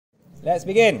Let's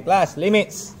begin. Class,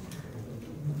 limits.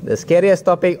 The scariest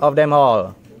topic of them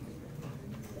all.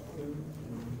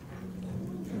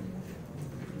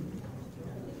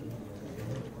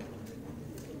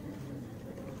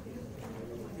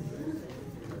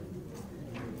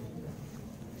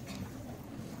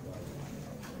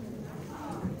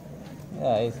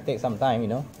 Yeah, it takes some time, you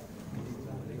know.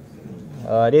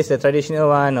 This is a traditional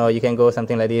one, or you can go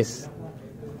something like this.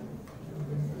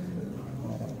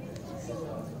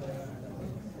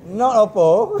 Not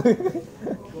Oppo.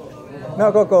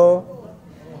 Not Coco.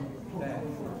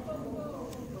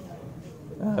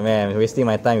 Oh man, I'm wasting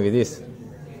my time with this.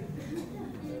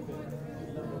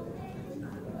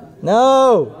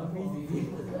 No!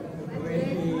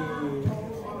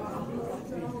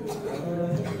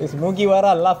 It's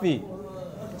Mugiwara Luffy.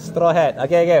 Straw hat.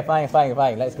 Okay, fine.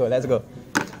 Let's go.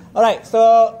 Alright,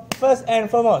 so first and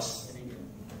foremost,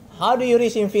 how do you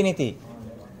reach infinity?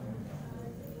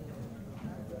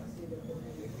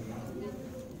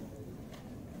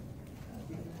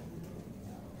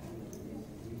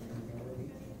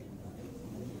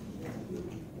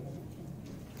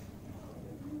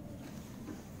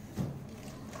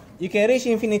 You can reach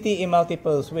infinity in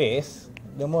multiple ways.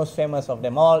 The most famous of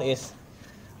them all is,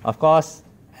 of course,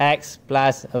 x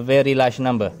plus a very large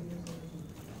number.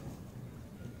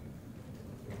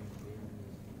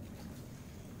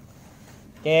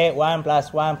 Okay, 1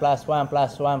 plus 1 plus 1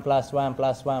 plus 1 plus 1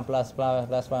 plus 1 plus 1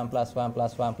 plus 1 plus 1 plus 1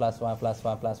 plus 1 plus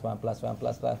 1 plus 1 plus 1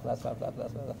 plus 1 plus 1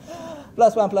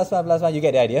 plus 1 plus 1 plus 1. You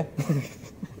get the idea?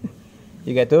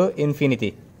 You get to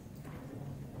infinity.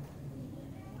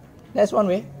 That's one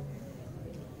way.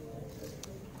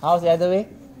 How's the other way?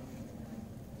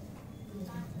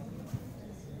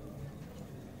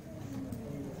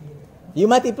 You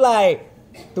multiply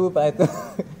 2 by 2.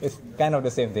 It's kind of the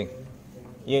same thing.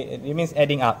 It means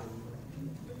adding up.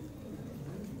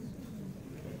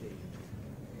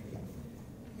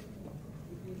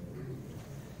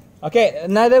 Okay,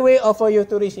 another way for you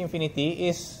to reach infinity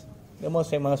is, the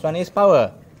most famous one is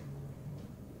power.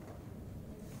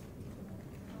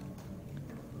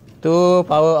 2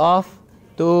 power of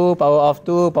 2 power of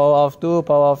 2 power of 2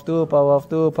 power of 2 power of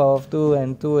 2 power of 2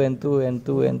 and 2 and 2 and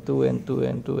 2 and 2 and 2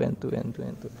 and 2 and 2 and 2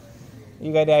 and 2.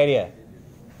 You get the idea?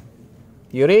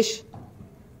 You reach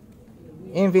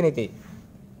infinity.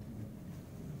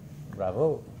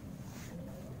 Bravo.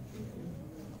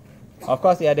 Of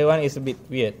course, the other one is a bit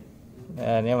weird.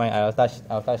 Never mind. I'll touch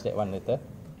that one later.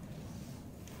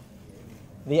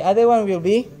 The other one will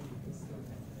be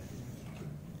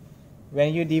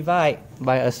when you divide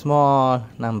by a small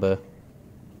number.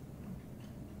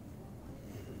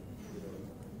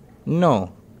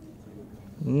 No.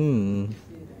 1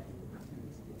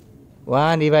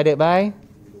 divided by,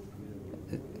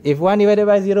 if 1 divided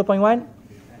by 0.1,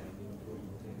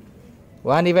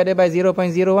 1 divided by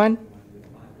 0.01,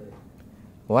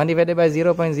 1 divided by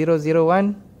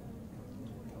 0.001,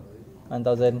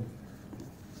 1000.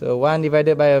 So 1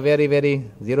 divided by a very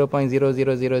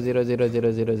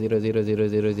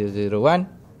 0.000000000000001,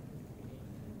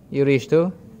 you reach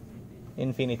to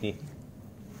infinity.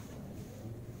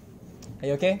 Are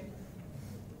you okay?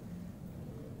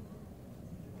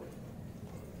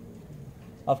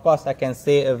 Of course, I can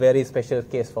say a very special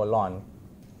case for ln.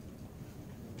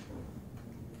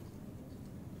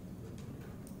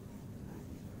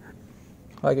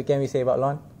 What can we say about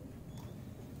ln?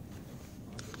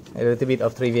 A little bit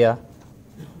of trivia.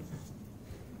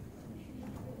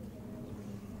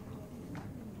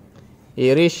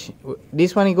 You reach,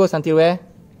 this one, it goes until where?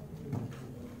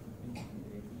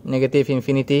 Negative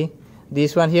infinity.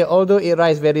 This one here, although it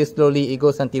rises very slowly, it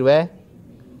goes until where?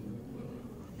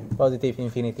 Positive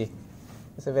infinity.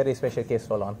 It's a very special case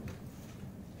for ln.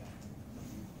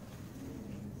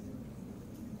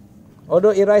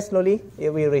 Although it rises slowly, it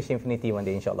will reach infinity one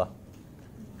day, inshallah.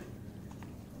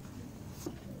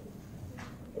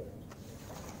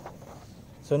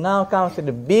 So now comes to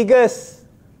the biggest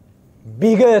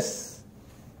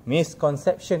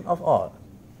misconception of all.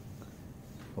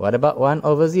 What about 1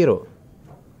 over 0?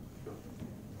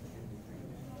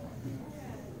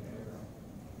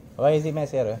 Why is it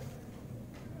maths error?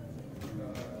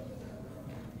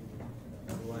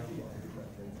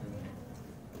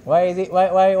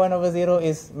 Why 1 over 0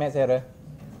 is maths error?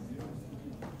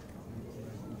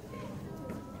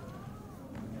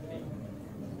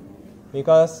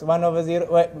 Because 1 over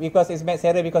 0, because it's maths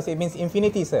error because it means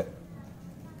infinity, sir.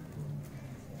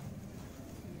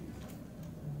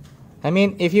 I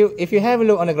mean, if you have a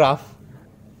look on the graph,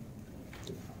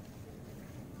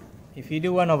 if you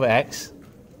do 1 over x,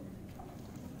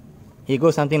 it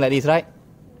goes something like this, right?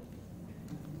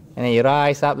 And then you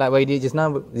rise up like what you did just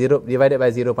now, 0 divided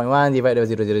by 0.1, divided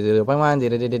by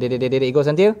 0.1, it goes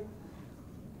until?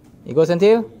 It goes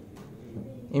until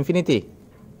infinity.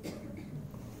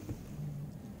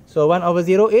 So 1 over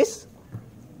 0 is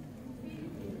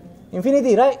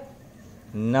infinity, right?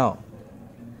 No.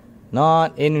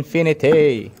 Not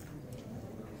infinity.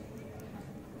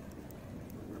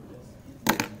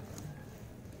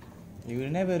 You will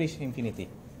never reach infinity.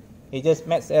 It's just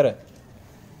maths error.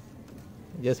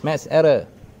 Just maths error.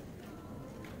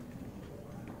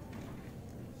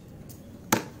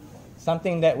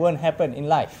 Something that won't happen in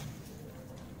life.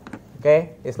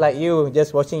 Okay? It's like you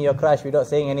just watching your crush without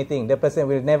saying anything. The person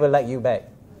will never like you back.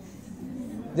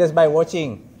 Just by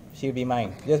watching, she'll be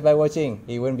mine. Just by watching,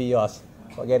 he won't be yours.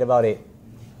 Forget about it.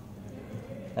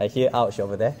 I hear ouch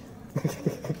over there.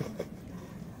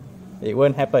 It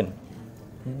won't happen.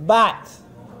 But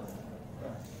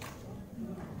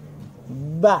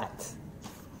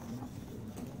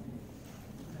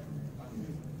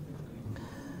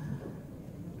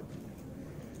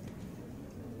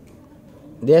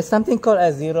there's something called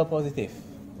as zero positive.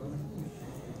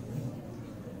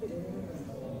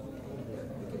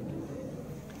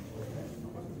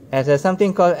 And there's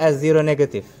something called as zero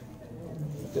negative.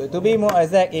 To be more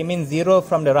exact, it means 0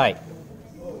 from the right.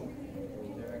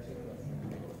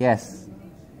 Yes.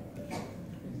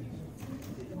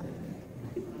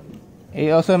 It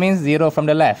also means 0 from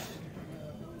the left.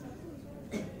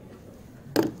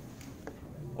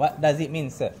 What does it mean,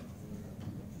 sir?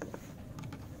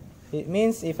 It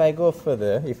means if I go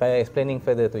further, if I explaining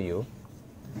further to you,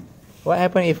 what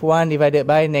happens if 1 divided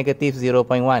by negative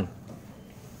 0.1?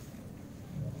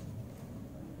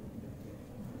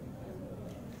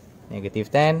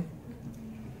 Negative 10.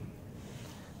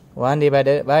 1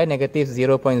 divided by negative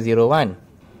 0.01.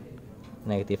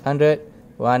 Negative 100.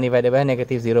 1 divided by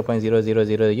negative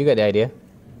 0.000. You get the idea?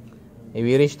 If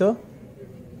we reach to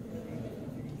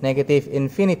negative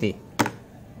infinity.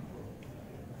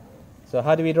 So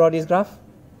how do we draw this graph?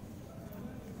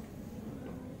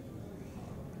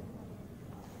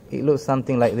 It looks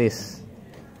something like this.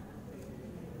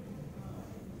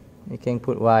 You can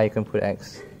put Y, you can put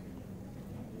X.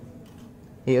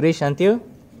 It reaches until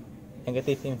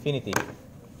negative infinity.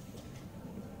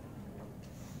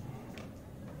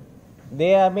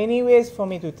 There are many ways for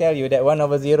me to tell you that 1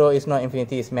 over 0 is not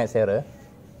infinity, it's maths error.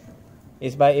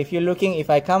 It's by if you're looking, if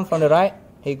I come from the right,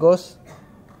 it goes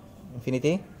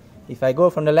infinity. If I go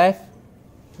from the left,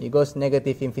 it goes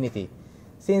negative infinity.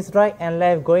 Since right and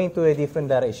left going to a different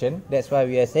direction, that's why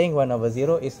we are saying 1 over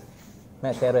 0 is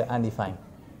maths error undefined.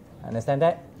 Understand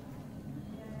that?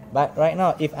 But right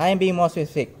now, if I am being more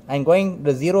specific, I'm going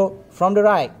the 0 from the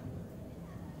right.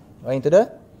 Going to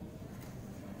the...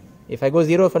 If I go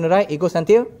 0 from the right, it goes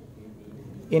until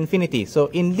infinity. So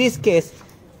in this case,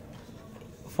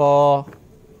 for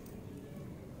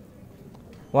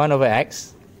 1 over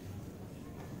x,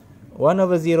 1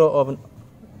 over 0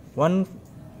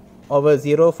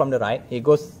 from the right, it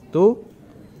goes to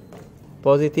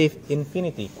positive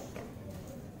infinity.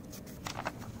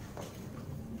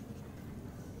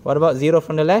 What about 0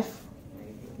 from the left?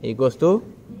 It goes to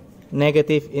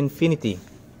negative infinity.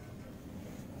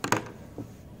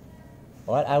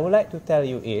 What I would like to tell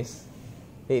you is,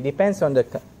 it depends on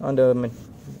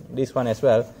this one as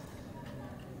well.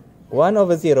 1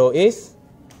 over 0 is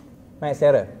maths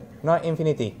error, not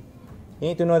infinity. You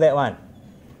need to know that one.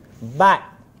 But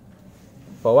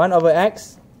for 1 over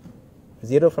x,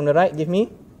 0 from the right give me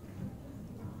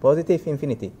positive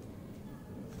infinity.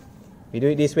 We do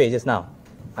it this way just now.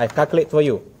 I calculate for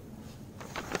you.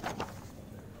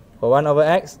 For 1 over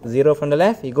x, 0 from the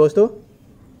left, it goes to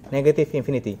negative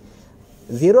infinity.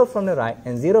 0 from the right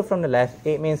and 0 from the left,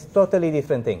 it means totally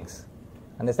different things.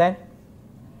 Understand?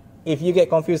 If you get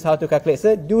confused how to calculate,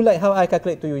 sir, do like how I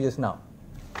calculate to you just now.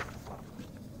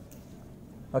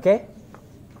 Okay?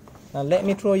 Now let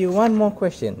me throw you one more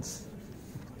question.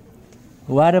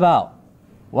 What about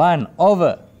 1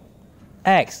 over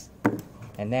x?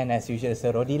 And then as usual,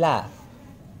 Sir Rodhi lah.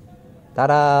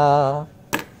 Ta-da!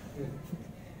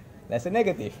 That's a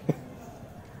negative.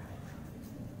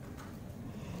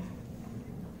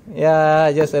 Yeah,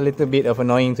 just a little bit of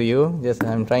annoying to you. Just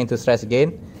I'm trying to stress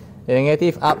again. The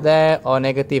negative up there or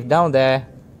negative down there,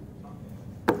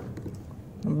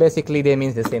 basically they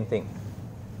means the same thing.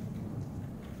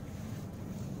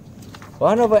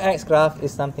 1 over x graph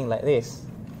is something like this.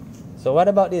 So what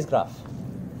about this graph?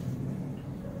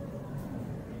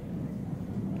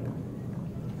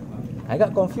 I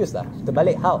got confused lah.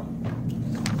 Terbalik how?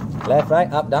 Left,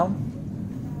 right, up, down.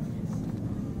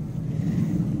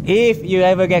 If you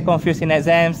ever get confused in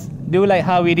exams, do like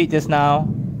how we did just now.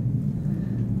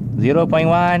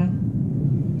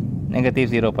 0.1, negative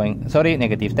 0.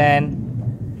 Negative 10,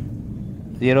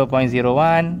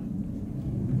 0.01,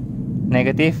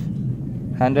 negative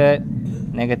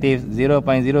 100, negative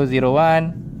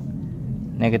 0.001,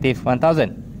 negative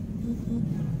 1000.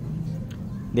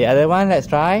 The other one, let's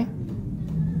try.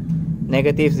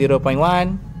 Negative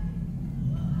 0.1,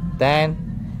 10,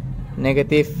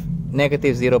 negative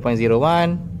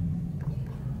 0.01,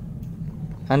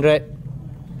 100,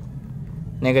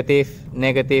 negative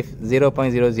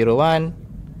 0.001,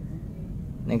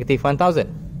 negative 1000.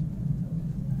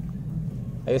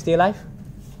 Are you still alive?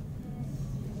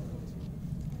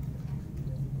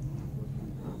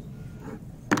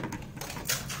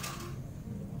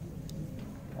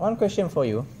 One question for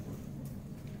you.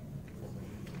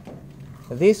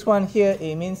 This one here,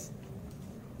 it means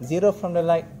 0 from the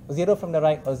right, or 0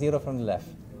 from the left?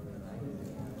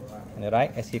 On the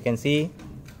right, as you can see.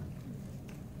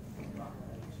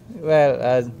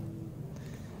 Well,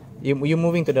 you're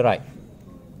moving to the right.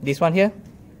 This one here.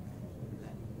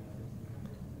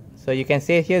 So you can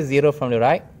say here 0 from the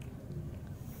right,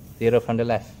 0 from the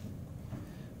left.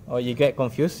 Or you get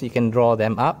confused, you can draw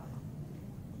them up.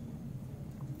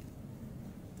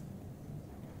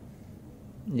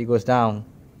 It goes down.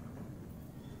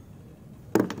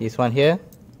 This one here,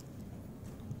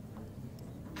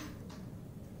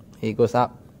 it goes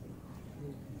up.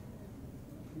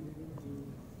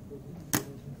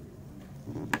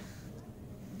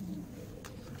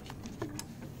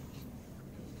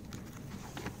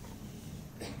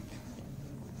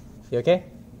 You okay?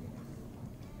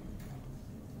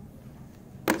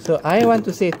 So I want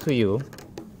to say to you,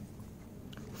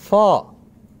 for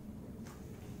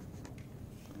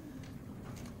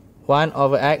 1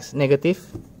 over x negative,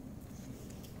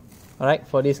 alright,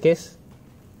 for this case,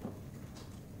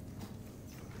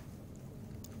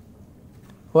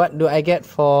 what do I get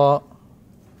for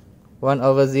 1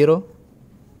 over 0?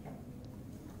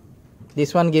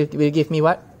 This one will give me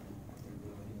what?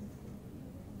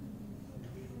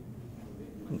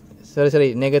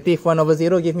 Sorry, negative 1 over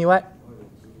 0 give me what?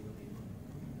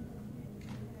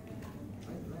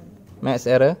 Maths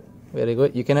error, very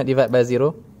good. You cannot divide by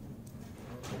 0.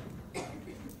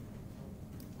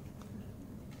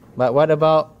 But what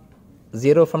about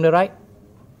 0 from the right?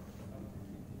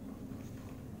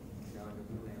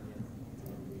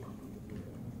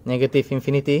 Negative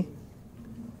infinity.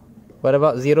 What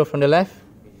about 0 from the left?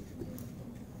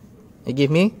 It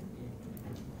give me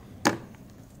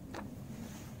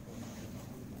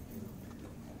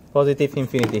positive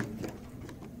infinity.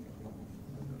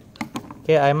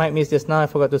 Okay, I might miss just now. I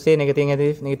forgot to say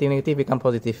negative become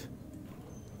positive.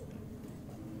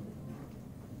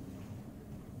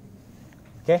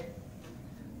 Okay.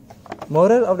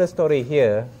 Moral of the story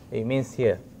here, it means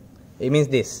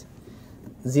this.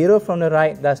 0 from the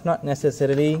right does not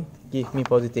necessarily give me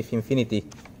positive infinity.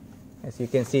 As you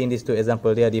can see in these two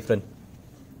examples, they are different.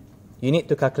 You need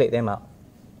to calculate them out.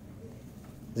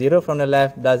 0 from the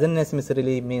left doesn't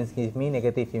necessarily means give me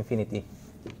negative infinity.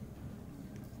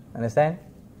 Understand?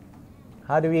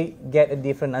 How do we get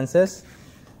different answers?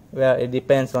 Well, it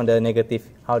depends on the negative,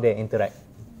 how they interact.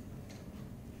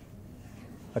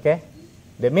 Okay?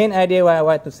 The main idea what I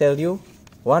want to tell you,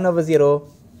 1 over 0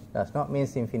 does not mean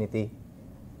infinity.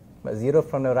 But 0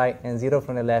 from the right and 0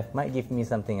 from the left might give me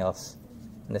something else.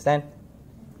 Understand?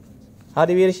 How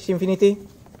do we reach infinity?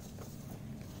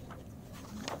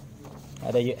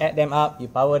 Either you add them up, you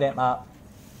power them up,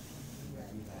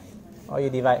 or you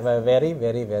divide by a very,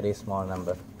 very, very small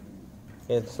number.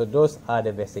 Okay, so those are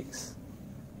the basics.